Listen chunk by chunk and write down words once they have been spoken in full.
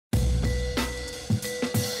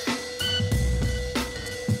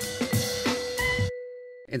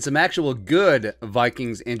In some actual good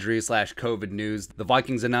Vikings injury slash COVID news, the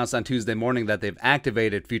Vikings announced on Tuesday morning that they've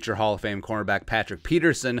activated future Hall of Fame cornerback Patrick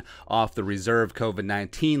Peterson off the reserve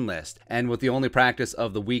COVID-19 list. And with the only practice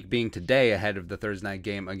of the week being today ahead of the Thursday night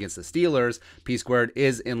game against the Steelers, P-Squared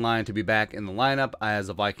is in line to be back in the lineup as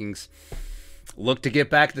the Vikings look to get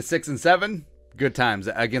back to 6-7. Good times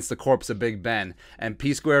against the corpse of Big Ben. And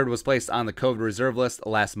P-Squared was placed on the COVID reserve list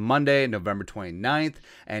last Monday, November 29th,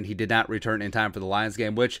 and he did not return in time for the Lions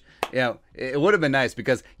game, which, it would have been nice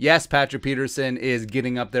because, yes, Patrick Peterson is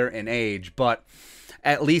getting up there in age, but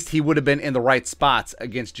at least he would have been in the right spots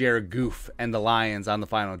against Jared Goff and the Lions on the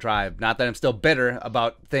final drive. Not that I'm still bitter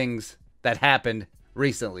about things that happened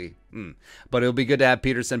recently. But it'll be good to have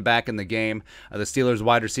Peterson back in the game. The Steelers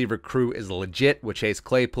wide receiver crew is legit with Chase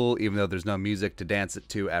Claypool, even though there's no music to dance it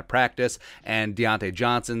to at practice, and Deontay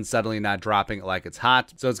Johnson suddenly not dropping it like it's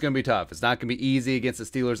hot. So it's going to be tough. It's not going to be easy against the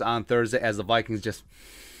Steelers on Thursday as the Vikings just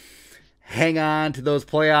hang on to those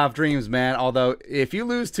playoff dreams, man. Although if you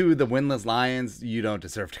lose to the winless Lions, you don't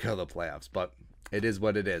deserve to go to the playoffs. But it is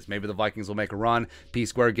what it is. Maybe the Vikings will make a run.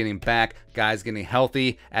 P-Square getting back. Guys getting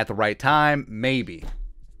healthy at the right time. Maybe.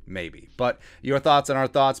 But your thoughts on our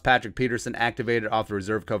thoughts. Patrick Peterson activated off the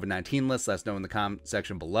reserve COVID-19 list. Let us know in the comment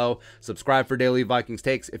section below. Subscribe for daily Vikings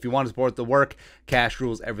takes. If you want to support the work, cash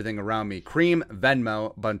rules everything around me. Cream,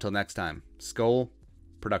 Venmo. But until next time, Skol,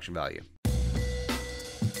 production value.